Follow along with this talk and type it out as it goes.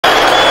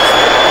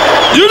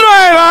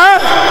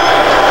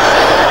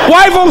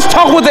White folks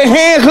talk with their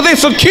hands because they're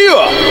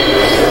secure.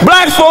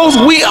 Black folks,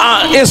 we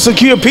are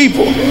insecure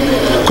people.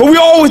 Because we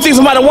always think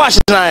somebody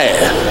watching our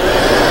ass.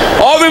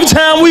 Every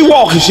time we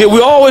walk and shit, we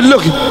always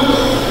looking.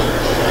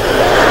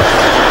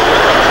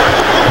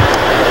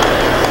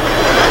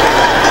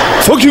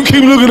 Fuck you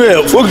keep looking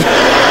at. Fuck.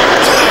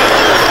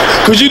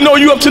 Because you know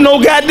you up to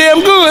no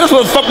goddamn good. That's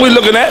what the fuck we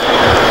looking at.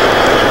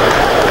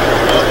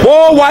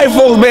 Boy, white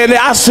folks, man,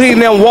 I seen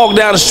them walk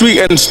down the street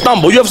and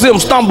stumble. You ever see them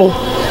stumble?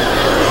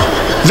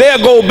 They'll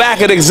go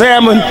back and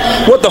examine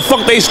what the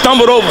fuck they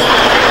stumbled over.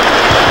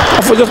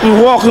 I forgot to be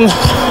walking.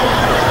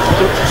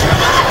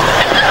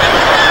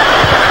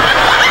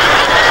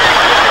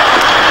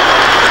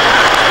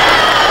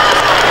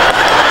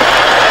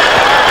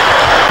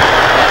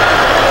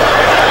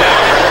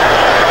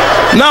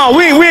 No,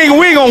 we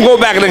ain't gonna go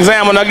back and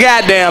examine a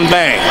goddamn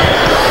thing.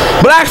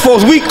 Black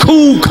folks, we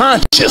cool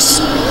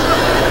conscious.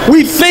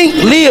 We think,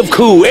 live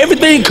cool,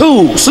 everything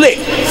cool, slick.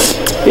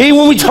 Even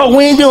when we talk,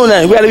 we ain't doing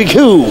that. We gotta be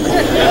cool.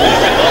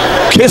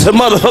 Kiss a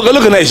motherfucker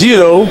looking at you,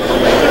 though.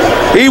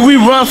 Even we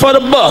run for the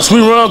bus, we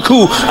run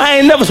cool. I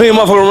ain't never seen a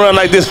motherfucker run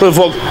like this for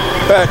folks.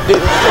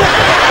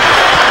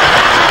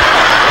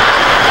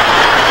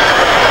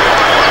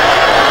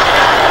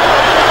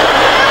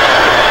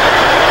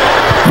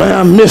 Man,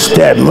 I missed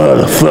that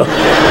motherfucker.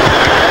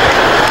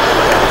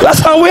 That's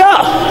how we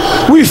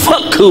are. We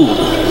fuck cool,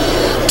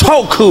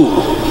 talk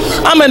cool.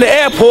 I'm in the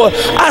airport,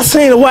 I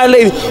seen a white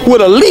lady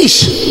with a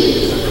leash.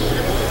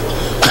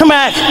 Come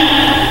back.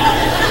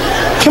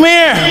 Come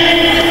here.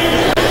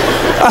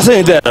 I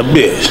seen that a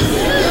bitch.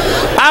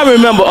 I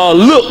remember a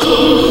look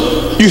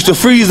used to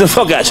freeze the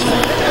fuck out you.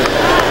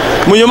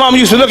 When your mama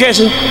used to look at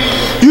you,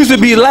 you used to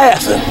be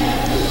laughing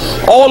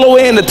all the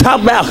way in the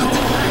top balcony.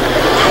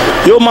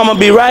 Your mama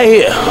be right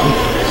here.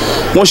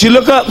 When she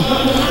look up,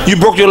 you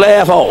broke your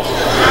laugh off.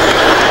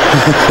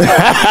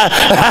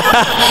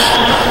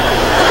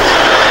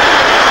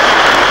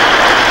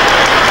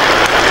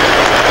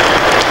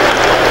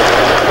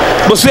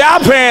 But see, our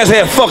parents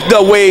had fucked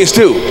up ways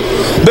too.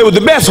 They were the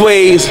best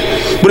ways,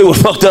 but they were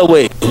fucked up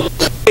ways.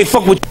 They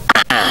fucked with your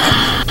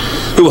mind.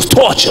 It was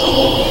torture,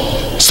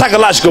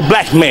 psychological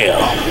blackmail.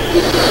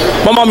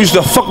 My mom used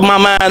to fuck my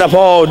mind up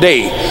all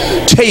day.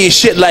 Tell you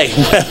shit like,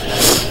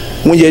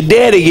 when your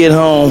daddy get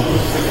home,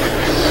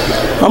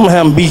 I'm gonna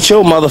have him beat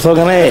your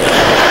motherfucking ass.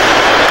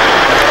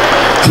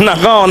 Now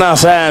go on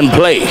outside and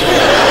play.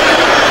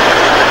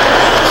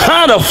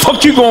 How the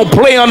fuck you gonna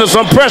play under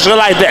some pressure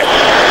like that?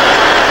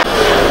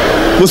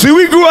 Well, see,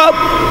 we grew up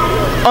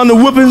under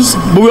whippings,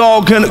 but we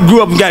all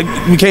grew up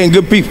and became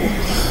good people.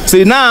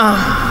 See, now,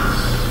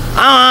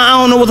 I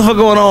don't know what the fuck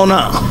going on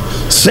now.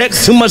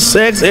 Sex, too much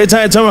sex, every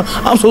time you tell me,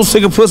 I'm so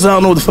sick of pussy, I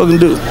don't know what to fucking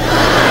do.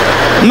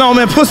 No,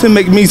 man, pussy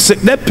make me sick.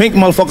 That pink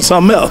motherfucker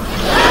something else.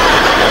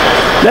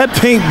 That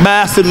pink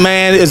bastard,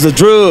 man, is a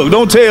drug.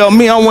 Don't tell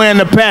me I'm wearing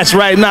the patch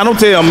right now. Don't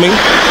tell me.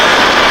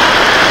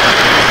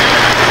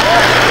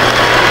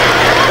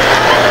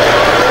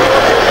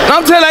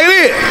 I'm telling you like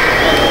this.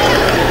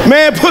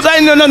 Man,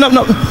 pussy, no.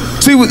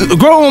 See, a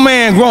grown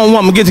man, grown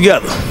woman get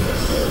together.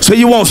 Say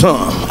you want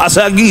some. I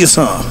say, I'll give you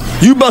some.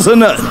 You bust a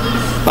nut.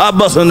 I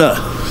bust a nut.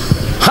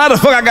 How the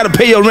fuck I gotta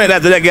pay your rent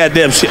after that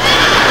goddamn shit?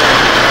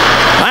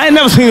 I ain't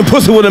never seen a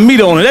pussy with a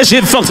meat on it. That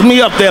shit fucks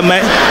me up there,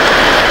 man.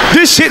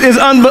 This shit is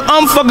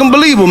unfucking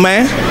believable,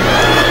 man.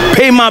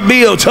 Pay my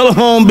bill,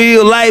 telephone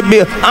bill, light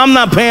bill. I'm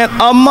not paying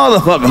a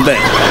motherfucking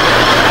thing.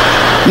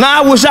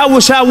 Now, I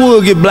wish I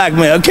would get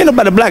blackmailed. Can't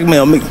nobody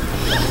blackmail me.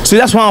 See,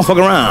 that's why I don't fuck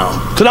around.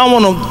 Cause I don't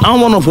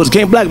want no pussy.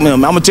 Can't blackmail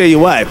me. I'm gonna tell your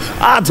wife.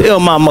 I'll tell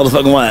my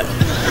motherfucking wife.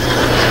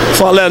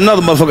 Before I let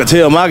another motherfucker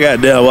tell my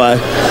goddamn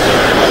wife.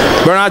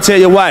 Burn, I tell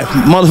your wife,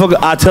 motherfucker,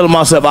 I tell her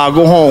myself, I'll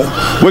go home.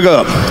 Wake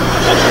up.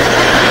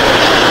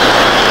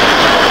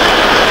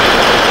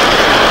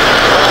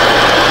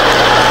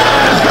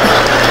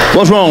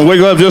 What's wrong?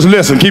 Wake up, just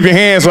listen. Keep your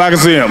hands so I can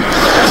see them.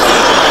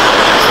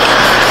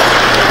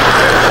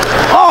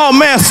 Oh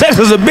man, sex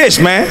is a bitch,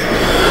 man.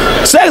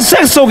 Sex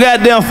is so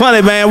goddamn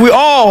funny, man. We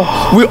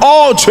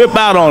all trip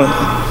out on it.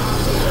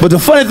 But the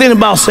funny thing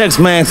about sex,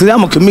 man, see,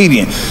 I'm a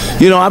comedian.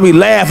 You know, I be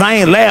laughing. I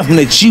ain't laughing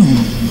at you.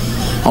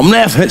 I'm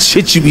laughing at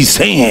shit you be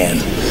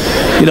saying.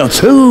 You know,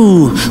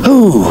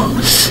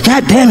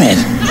 God damn it.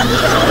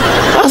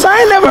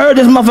 I ain't never heard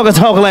this motherfucker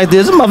talking like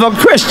this. This motherfucker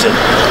Christian.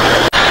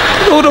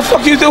 Who the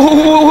fuck you do?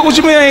 What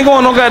you mean I ain't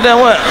going no goddamn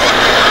way?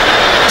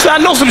 See, I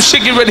know some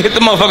shit get ready to hit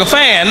the motherfucking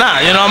fan now,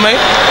 you know what I mean?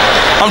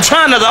 I'm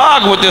trying not to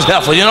argue with this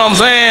heifer, you know what I'm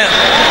saying?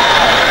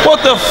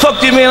 What the fuck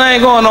do you mean I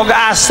ain't going no?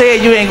 I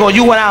said you ain't going.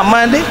 You went out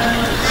Monday.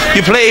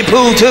 You played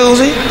pool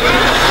Tuesday.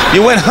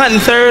 You went hunting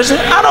Thursday.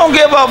 I don't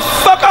give a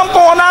fuck. I'm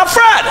going out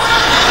Friday.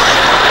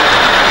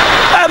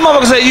 That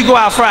motherfucker said you go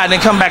out Friday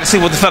and come back and see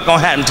what the fuck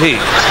gonna happen to you.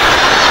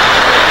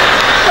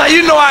 Now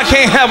you know I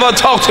can't have her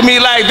talk to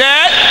me like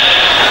that.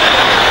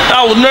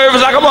 I was nervous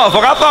like a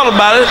motherfucker. I thought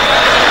about it.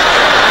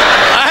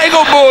 I ain't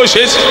gonna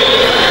bullshit.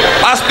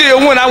 I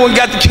still went. I went and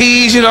got the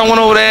keys. You know, I went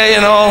over there.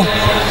 You know,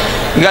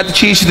 got the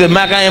keys. She said,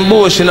 "Mac, I ain't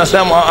bullshit." I said,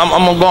 "I'm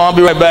gonna go. I'll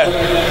be right back."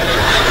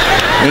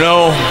 You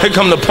know, here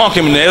come the punk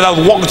in there. As I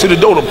was walking to the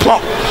door, the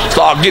punk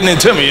started getting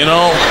into me, you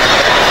know.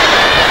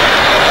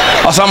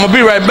 I said, I'm gonna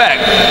be right back.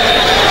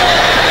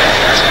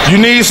 You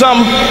need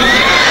something?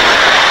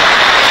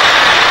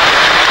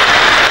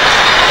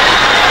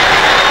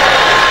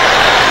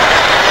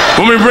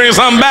 Want me to bring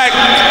something back?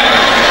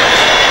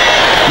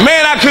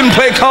 Man, I couldn't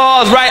play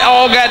cards right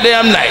all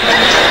goddamn night.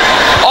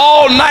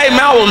 All night,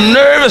 man, I was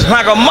nervous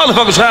like a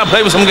motherfucker trying to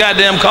play with some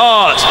goddamn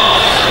cards.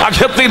 I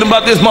kept thinking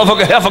about this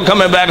motherfucker heifer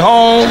coming back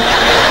home.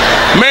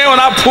 Man, when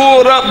I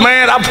pulled up,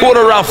 man, I pulled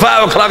up around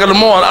 5 o'clock in the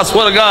morning. I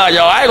swear to God,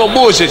 y'all, I ain't gonna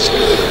bullshit you.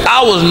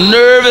 I was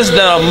nervous than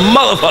a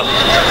motherfucker.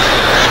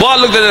 Boy, I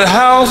looked at the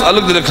house, I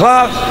looked at the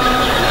clock,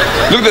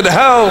 looked at the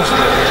house,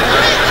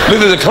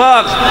 looked at the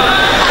clock.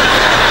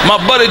 My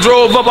buddy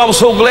drove up. I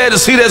was so glad to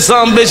see that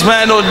son bitch,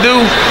 man, know what to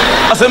do.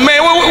 I said,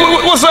 man,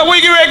 what's up?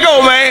 Where you ready to go,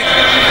 man?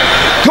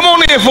 Come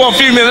on in for a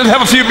few minutes.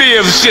 Have a few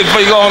beers and shit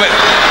before you go on it.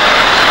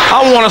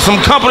 I wanted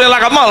some company like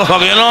a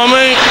motherfucker, you know what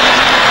I mean?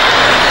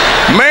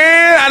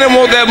 Man, I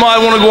didn't want that mother.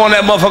 I want to go in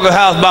that motherfucker's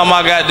house by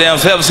my goddamn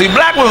self. See,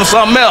 black women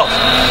something else.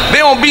 They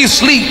don't be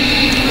sleep.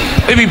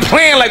 They be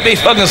playing like they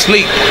fucking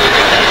sleep.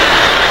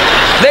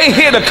 They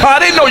hear the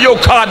car. They know your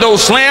car don't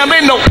slam.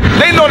 They know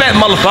that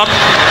motherfucker.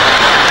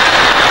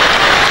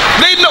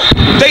 They know,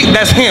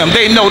 that's him.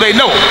 They know.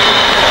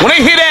 When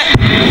they hear that,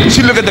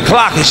 she look at the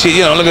clock and shit,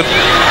 you know, look at.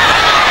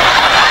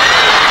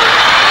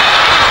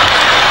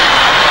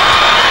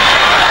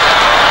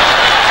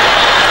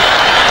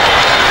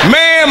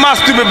 Man, my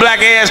stupid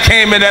black ass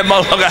came in that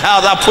motherfucker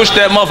house. I pushed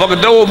that motherfucker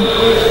door.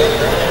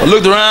 I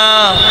looked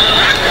around.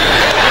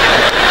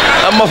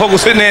 That motherfucker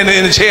was sitting there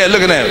in the chair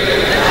looking at me.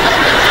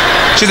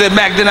 She said,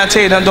 Mac, didn't I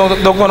tell you don't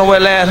go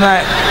nowhere last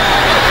night?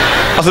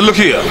 I said, look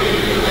here.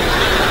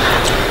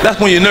 That's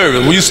when you're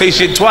nervous. When you say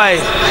shit twice,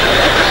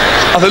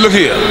 I said, look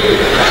here.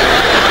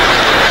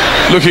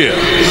 Look here.